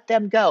and let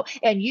them go.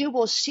 And you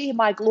will see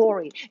my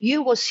glory.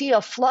 You will see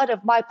a flood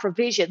of my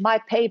provision,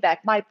 my payback,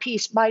 my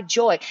peace, my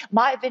joy,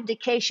 my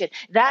vindication.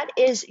 That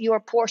is your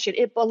portion.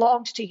 It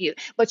belongs to you.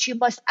 But you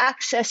must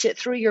access it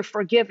through your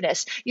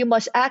forgiveness. You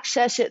must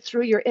access it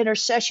through your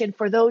intercession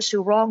for those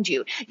who wronged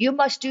you. You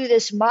must do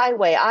this my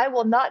way. I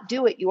will not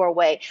do it your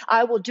way.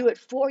 I will do it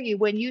for you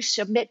when you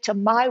submit to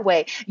my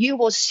way. You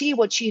will see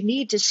what you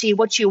need to see,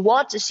 what you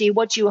want to see,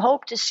 what you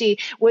hope to see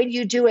when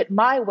you do it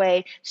my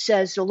way,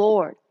 says the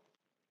Lord.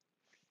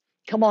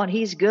 Come on,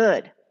 he's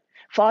good.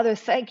 Father,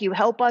 thank you.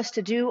 Help us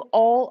to do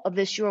all of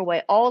this your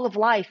way, all of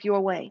life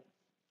your way.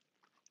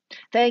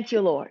 Thank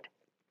you, Lord.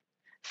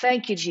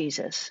 Thank you,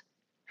 Jesus.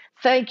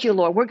 Thank you,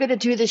 Lord. We're going to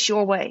do this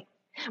your way.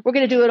 We're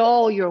going to do it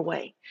all your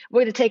way.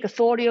 We're going to take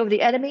authority over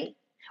the enemy.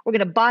 We're going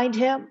to bind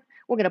him.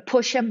 We're going to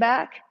push him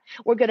back.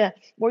 We're going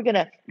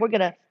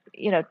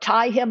to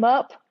tie him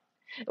up.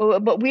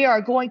 But we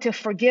are going to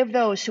forgive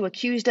those who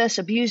accused us,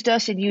 abused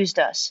us, and used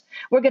us.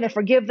 We're going to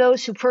forgive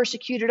those who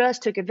persecuted us,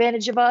 took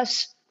advantage of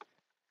us,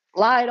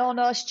 lied on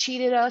us,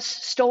 cheated us,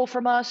 stole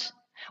from us.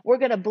 We're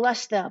going to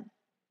bless them.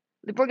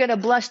 We're going to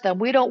bless them.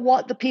 We don't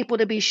want the people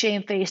to be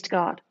shamefaced,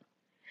 God.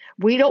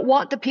 We don't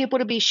want the people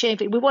to be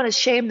shameful. We want to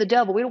shame the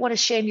devil. We don't want to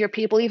shame your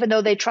people, even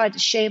though they tried to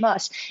shame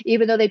us,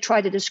 even though they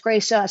tried to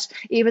disgrace us,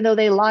 even though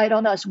they lied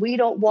on us. We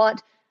don't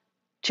want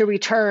to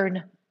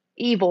return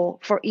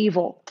evil for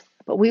evil,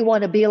 but we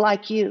want to be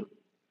like you.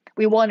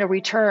 We want to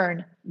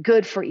return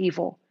good for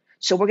evil.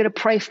 So we're going to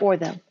pray for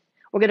them.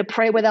 We're going to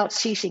pray without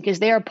ceasing because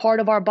they are part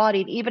of our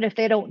body. And even if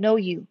they don't know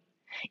you,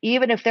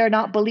 even if they're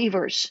not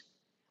believers,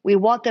 we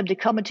want them to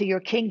come into your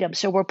kingdom.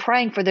 So we're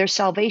praying for their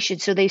salvation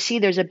so they see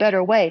there's a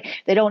better way.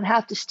 They don't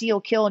have to steal,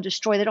 kill, and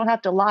destroy. They don't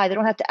have to lie. They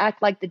don't have to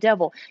act like the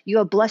devil. You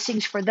have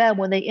blessings for them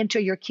when they enter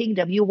your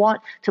kingdom. You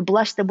want to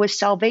bless them with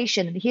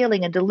salvation and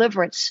healing and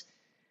deliverance.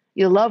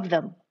 You love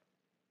them.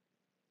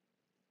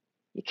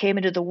 You came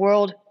into the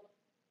world.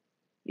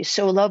 You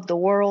so loved the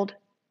world.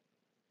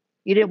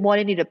 You didn't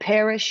want any to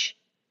perish.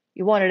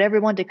 You wanted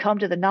everyone to come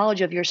to the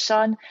knowledge of your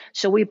Son.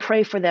 So we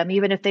pray for them,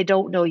 even if they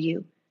don't know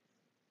you,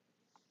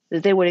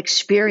 that they would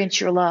experience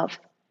your love,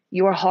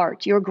 your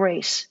heart, your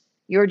grace,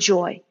 your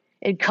joy,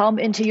 and come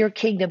into your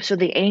kingdom so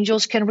the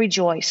angels can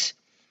rejoice.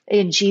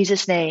 In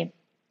Jesus' name,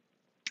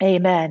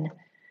 amen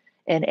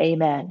and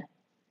amen.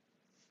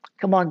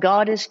 Come on,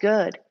 God is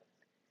good.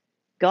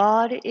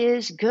 God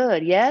is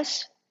good,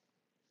 yes?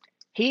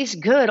 He's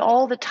good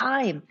all the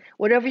time.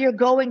 Whatever you're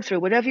going through,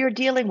 whatever you're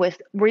dealing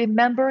with,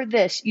 remember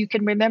this. You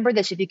can remember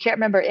this. If you can't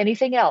remember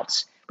anything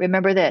else,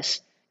 remember this.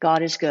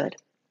 God is good.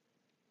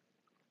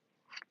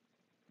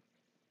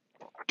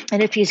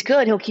 And if he's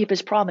good, he'll keep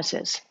his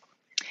promises.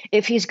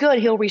 If he's good,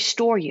 he'll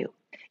restore you.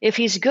 If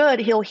he's good,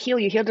 he'll heal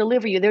you. He'll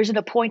deliver you. There's an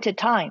appointed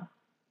time.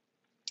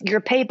 Your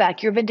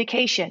payback, your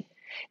vindication.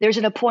 There's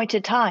an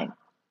appointed time.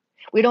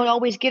 We don't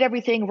always get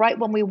everything right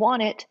when we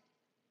want it,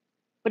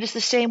 but it's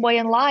the same way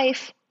in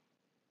life.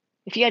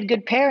 If you had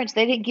good parents,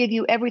 they didn't give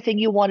you everything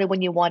you wanted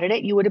when you wanted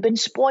it. You would have been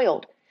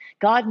spoiled.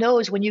 God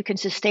knows when you can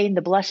sustain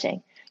the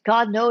blessing.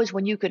 God knows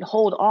when you can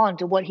hold on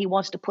to what he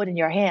wants to put in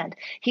your hand.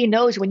 He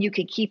knows when you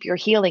can keep your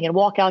healing and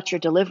walk out your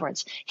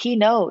deliverance. He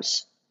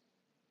knows.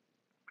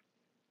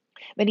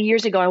 Many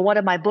years ago, I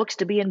wanted my books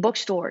to be in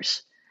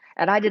bookstores.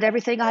 And I did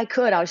everything I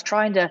could. I was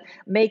trying to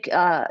make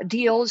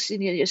deals,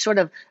 sort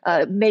of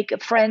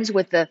make friends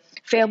with the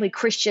family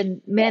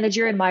Christian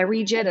manager in my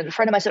region. And a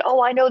friend of mine said,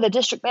 oh, I know the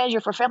district manager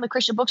for Family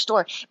Christian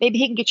Bookstore. Maybe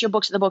he can get your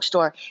books in the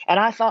bookstore.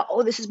 And I thought,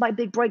 oh, this is my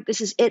big break. This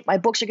is it. My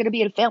books are going to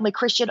be in Family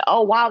Christian.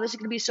 Oh, wow, this is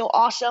going to be so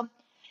awesome.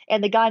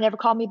 And the guy never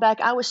called me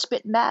back. I was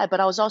spitting mad, but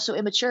I was also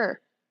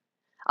immature.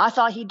 I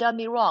thought he'd done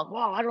me wrong.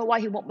 Wow, I don't know why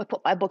he won't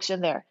put my books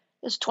in there.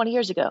 This is 20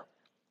 years ago.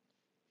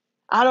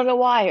 I don't know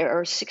why,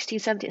 or 16,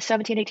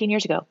 17, 18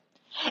 years ago.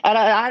 And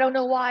I don't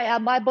know why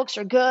my books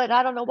are good.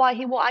 I don't know why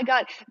he won't.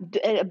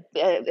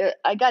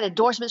 I got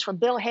endorsements from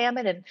Bill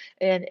Hammond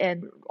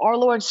and R.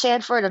 Lawrence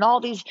Sanford and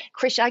all these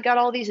Christian. I got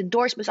all these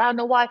endorsements. I don't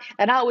know why.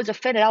 And I was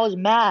offended. I was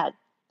mad.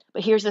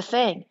 But here's the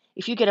thing.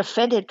 If you get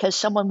offended because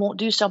someone won't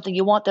do something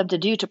you want them to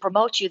do to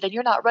promote you, then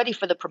you're not ready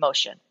for the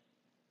promotion.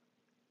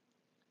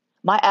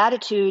 My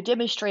attitude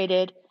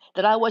demonstrated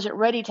that I wasn't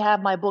ready to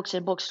have my books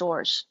in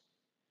bookstores.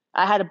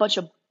 I had a bunch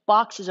of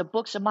boxes of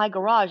books in my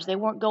garage. They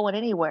weren't going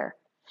anywhere.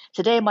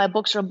 Today, my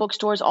books are in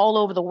bookstores all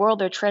over the world.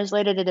 They're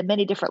translated into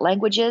many different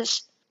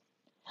languages.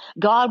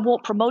 God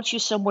won't promote you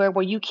somewhere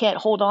where you can't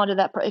hold on to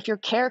that. If your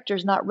character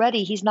is not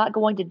ready, he's not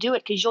going to do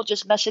it because you'll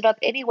just mess it up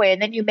anyway,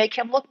 and then you make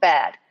him look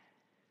bad.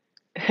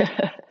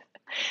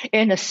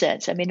 In a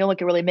sense. I mean, no one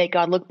can really make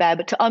God look bad,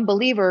 but to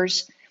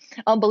unbelievers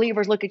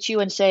look at you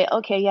and say,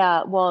 okay,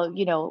 yeah, well,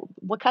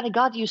 what kind of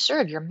God do you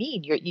serve? You're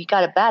mean. You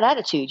got a bad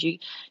attitude.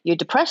 You're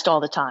depressed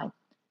all the time.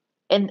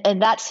 And in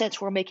that sense,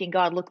 we're making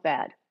God look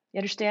bad. You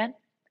understand?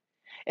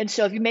 And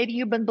so if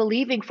you've been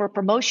believing for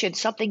promotion,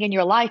 something in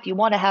your life you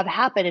want to have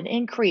happen, an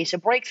increase, a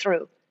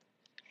breakthrough,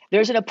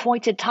 there's an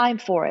appointed time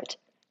for it.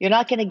 You're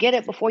not going to get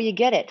it before you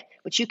get it,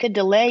 but you can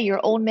delay your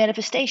own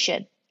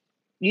manifestation.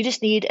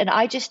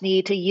 I just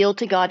need to yield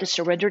to God, to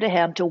surrender to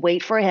him, to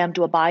wait for him,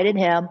 to abide in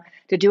him,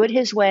 to do it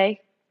his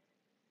way,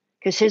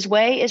 because his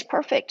way is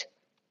perfect.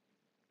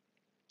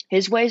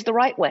 His way is the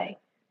right way.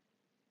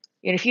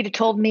 And if you'd have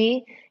told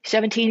me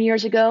 17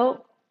 years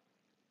ago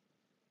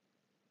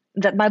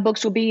that my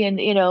books would be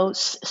in,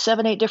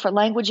 7, 8 different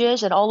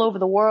languages and all over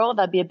the world,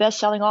 I'd be a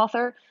best-selling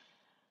author,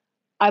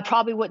 I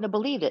probably wouldn't have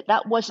believed it.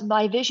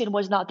 My vision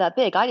was not that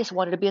big. I just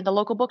wanted to be in the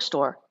local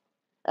bookstore.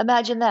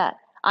 Imagine that.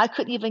 I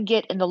couldn't even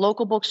get in the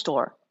local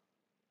bookstore.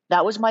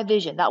 That was my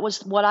vision. That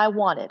was what I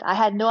wanted. I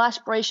had no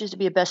aspirations to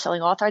be a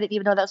best-selling author. I didn't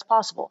even know that's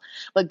possible.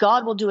 But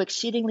God will do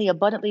exceedingly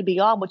abundantly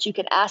beyond what you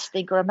can ask,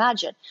 think, or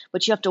imagine.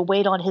 But you have to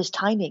wait on his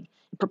timing.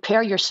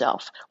 Prepare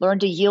yourself. Learn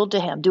to yield to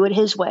him. Do it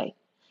his way.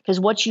 Because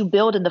what you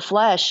build in the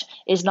flesh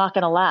is not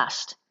going to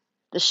last.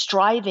 The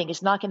striving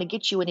is not going to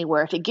get you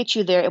anywhere. If it gets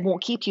you there, it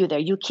won't keep you there.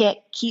 You can't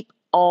keep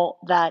all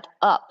that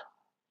up.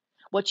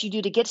 What you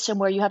do to get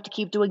somewhere, you have to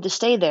keep doing to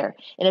stay there.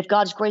 And if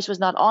God's grace was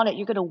not on it,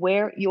 you're going to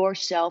wear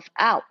yourself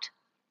out.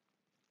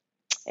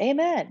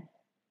 Amen.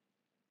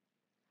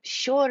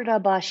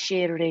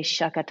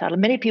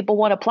 Many people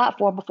want a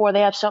platform before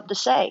they have something to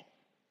say.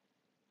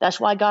 That's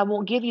why God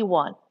won't give you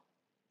one.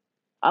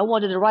 I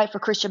wanted to write for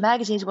Christian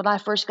magazines when I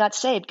first got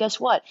saved. Guess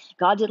what?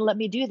 God didn't let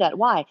me do that.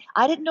 Why?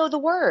 I didn't know the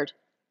word.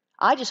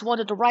 I just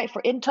wanted to write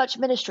for In Touch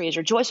Ministries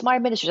or Joyce Meyer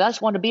Ministries. I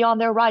just wanted to be on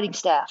their writing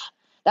staff.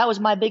 That was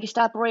my biggest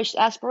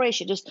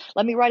aspiration. Just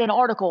let me write an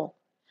article.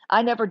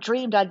 I never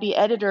dreamed I'd be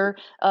editor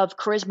of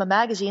Charisma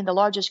Magazine, the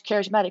largest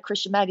charismatic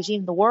Christian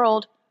magazine in the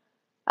world.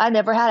 I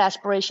never had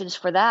aspirations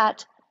for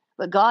that,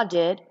 but God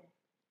did.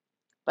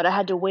 But I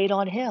had to wait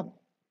on him.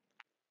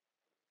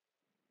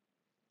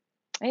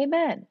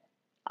 Amen.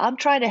 I'm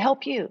trying to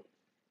help you.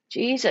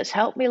 Jesus,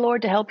 help me,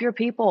 Lord, to help your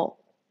people.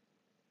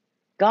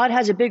 God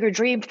has a bigger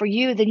dream for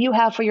you than you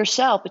have for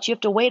yourself, but you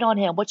have to wait on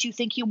him. What you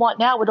think you want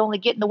now would only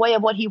get in the way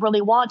of what he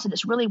really wants, and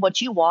it's really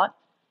what you want.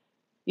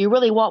 You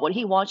really want what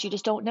he wants. You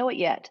just don't know it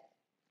yet.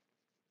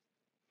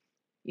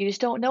 You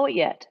just don't know it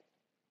yet.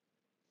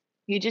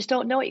 You just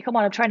don't know it. Come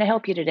on, I'm trying to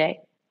help you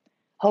today.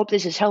 Hope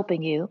this is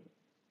helping you.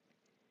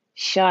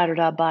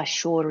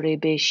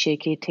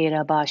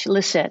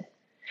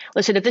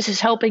 Listen, if this is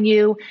helping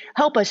you,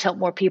 help us help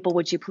more people,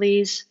 would you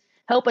please?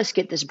 Help us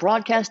get this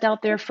broadcast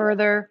out there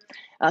further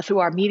through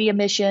our media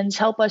missions.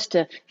 Help us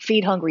to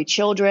feed hungry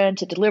children,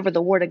 to deliver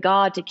the word of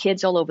God to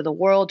kids all over the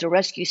world, to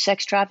rescue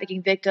sex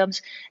trafficking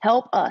victims.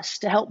 Help us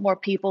to help more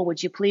people,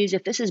 would you please?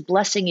 If this is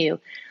blessing you,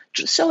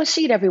 sow a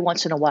seed every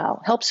once in a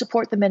while. Help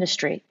support the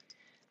ministry.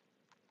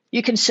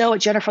 You can sow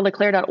at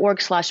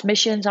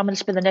jenniferleclaire.org/missions. I'm going to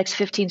spend the next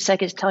 15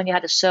 seconds telling you how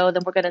to sow.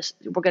 Then we're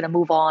going to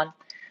move on.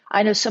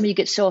 I know some of you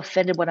get so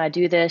offended when I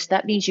do this.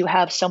 That means you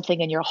have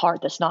something in your heart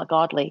that's not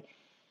godly.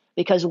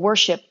 because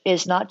worship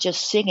is not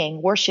just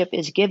singing. Worship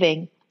is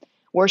giving.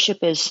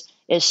 Worship is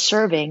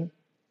serving.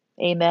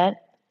 Amen.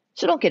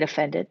 So don't get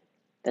offended.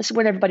 That's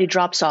when everybody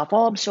drops off.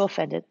 Oh, I'm so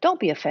offended. Don't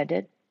be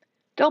offended.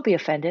 Don't be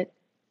offended.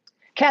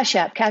 Cash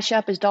App. Cash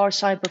App is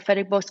 $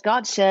 prophetic books.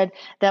 God said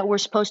that we're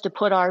supposed to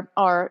put our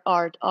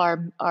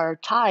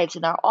tithes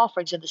and our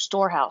offerings in the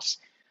storehouse.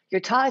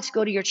 Your tithes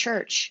go to your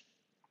church,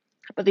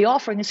 but the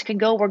offerings can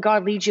go where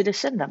God leads you to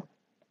send them.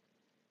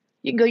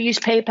 You can go use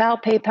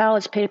PayPal. PayPal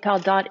is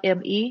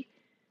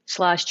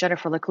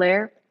paypal.me/Jennifer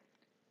LeClaire.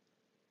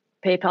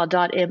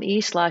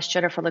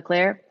 PayPal.me/Jennifer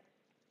LeClaire.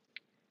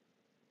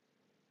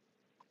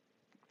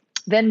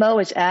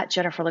 Venmo is at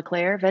Jennifer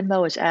LeClaire.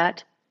 Venmo is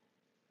at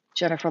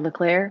Jennifer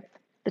LeClaire.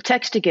 The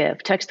text to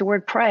give. Text the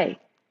word pray.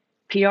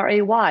 PRAY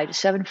to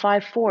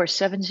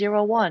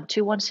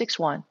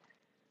 754-701-2161.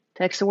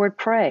 Text the word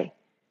pray.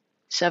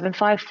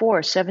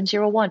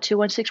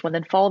 754-701-2161.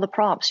 Then follow the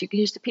prompts. You can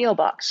use the P.O.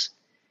 Box.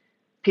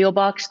 P.O.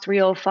 Box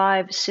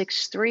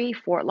 30563,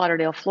 Fort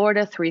Lauderdale,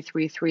 Florida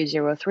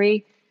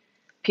 33303.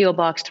 P.O.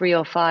 Box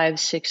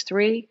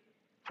 30563,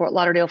 Fort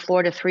Lauderdale,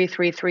 Florida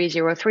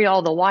 33303.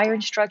 All the wire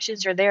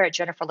instructions are there at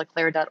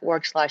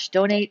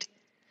jenniferleclaire.org/donate.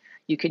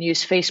 You can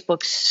use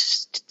Facebook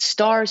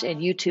stars and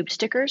YouTube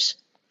stickers.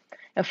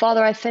 And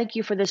Father, I thank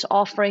you for this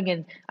offering,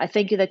 and I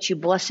thank you that you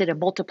bless it and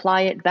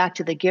multiply it back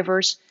to the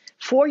givers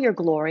for your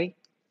glory,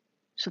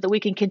 so that we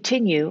can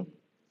continue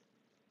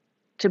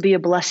to be a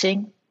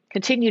blessing,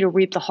 continue to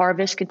reap the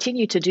harvest,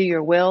 continue to do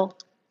your will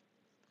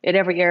in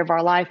every area of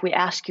our life. We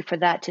ask you for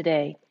that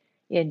today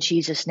in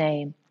Jesus'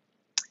 name.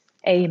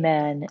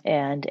 Amen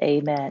and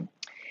amen.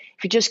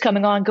 If you're just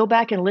coming on, go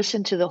back and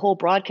listen to the whole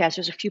broadcast.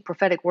 There's a few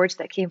prophetic words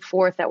that came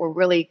forth that were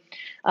really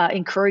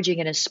encouraging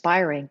and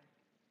inspiring.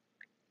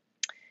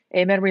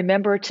 Amen.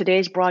 Remember,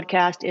 today's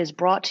broadcast is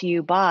brought to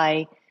you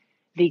by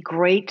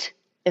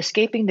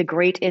Escaping the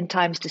Great End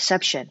Times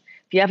Deception.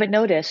 If you haven't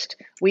noticed,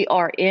 we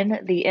are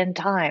in the end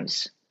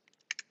times.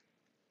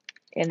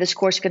 And this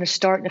course is going to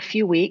start in a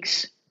few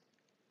weeks.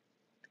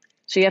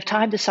 So you have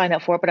time to sign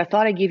up for it, but I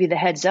thought I'd give you the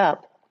heads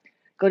up.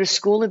 Go to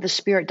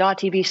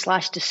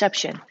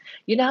schoolofthespirit.tv/deception.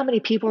 You know how many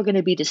people are going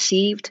to be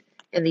deceived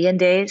in the end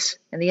days,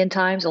 in the end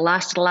times, the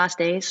last of the last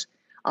days?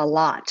 A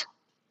lot.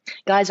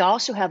 Guys, I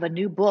also have a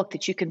new book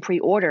that you can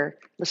pre-order.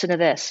 Listen to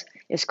this.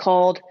 It's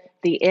called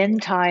The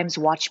End Times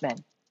Watchman.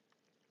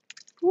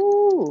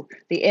 Ooh,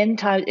 the End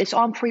Times. It's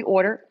on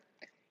pre-order.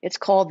 It's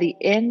called The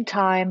End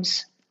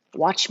Times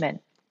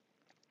Watchman.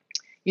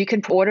 You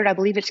can pre-order it. I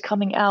believe it's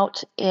coming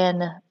out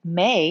in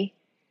May.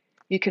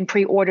 You can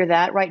pre-order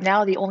that. Right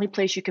now, the only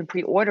place you can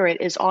pre-order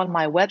it is on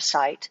my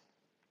website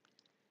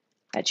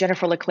at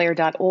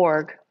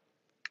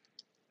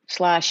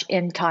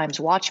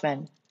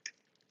jenniferleclaire.org/endtimeswatchman.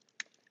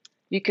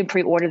 You can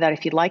pre-order that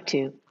if you'd like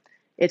to.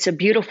 It's a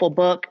beautiful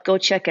book. Go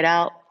check it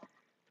out.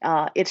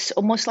 It's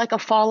almost like a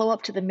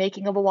follow-up to The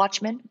Making of a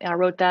Watchman. I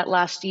wrote that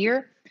last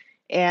year.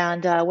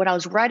 And when I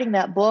was writing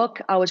that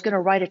book, I was going to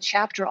write a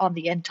chapter on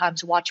the End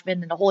Times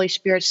Watchman. And the Holy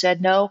Spirit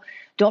said, no,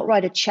 don't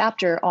write a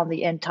chapter on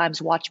the End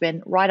Times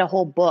Watchman. Write a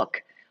whole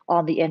book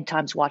on the End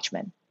Times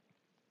Watchman.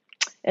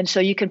 And so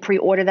you can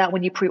pre-order that.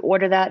 When you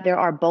pre-order that, there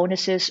are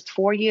bonuses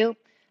for you.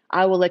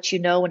 I will let you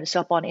know when it's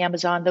up on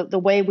Amazon. The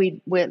way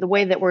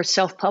that we're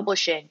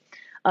self-publishing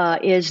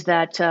is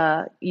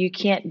that you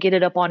can't get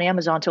it up on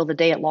Amazon until the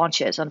day it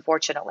launches,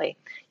 unfortunately.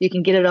 You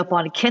can get it up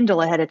on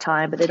Kindle ahead of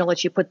time, but they don't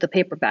let you put the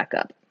paperback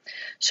up.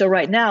 So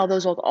right now,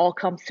 those will all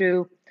come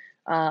through.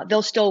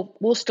 We'll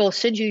still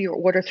send you your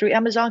order through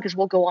Amazon, because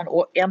we'll go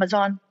on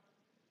Amazon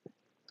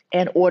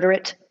and order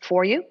it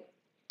for you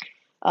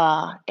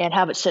and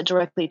have it sent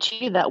directly to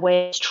you. That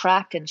way it's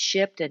tracked and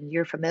shipped, and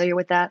you're familiar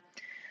with that.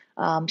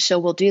 So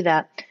we'll do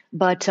that.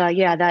 But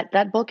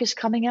that book is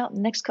coming out in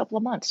the next couple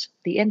of months,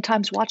 The End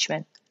Times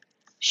Watchman.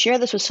 Share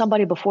this with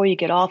somebody before you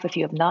get off. If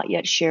you have not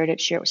yet shared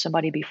it, share it with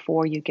somebody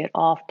before you get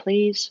off,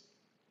 please.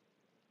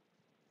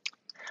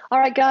 All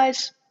right,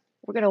 guys,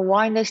 we're going to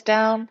wind this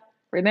down.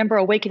 Remember,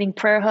 Awakening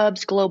Prayer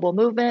Hubs Global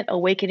Movement,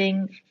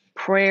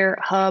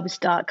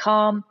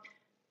 awakeningprayerhubs.com.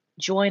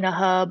 Join a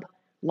hub,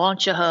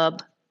 launch a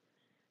hub,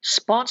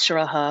 sponsor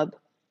a hub.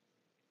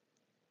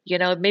 You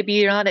know, maybe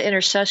you're not an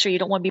intercessor. You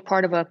don't want to be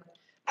part of a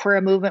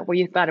prayer movement where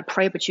you've got to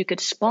pray, but you could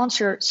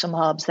sponsor some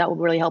hubs. That would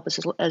really help us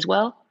as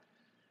well.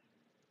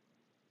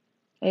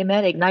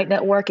 Amen. Ignite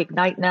Network,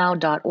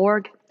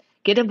 ignitenow.org.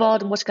 Get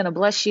involved in what's going to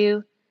bless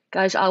you.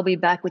 Guys, I'll be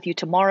back with you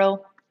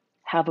tomorrow.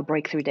 Have a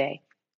breakthrough day.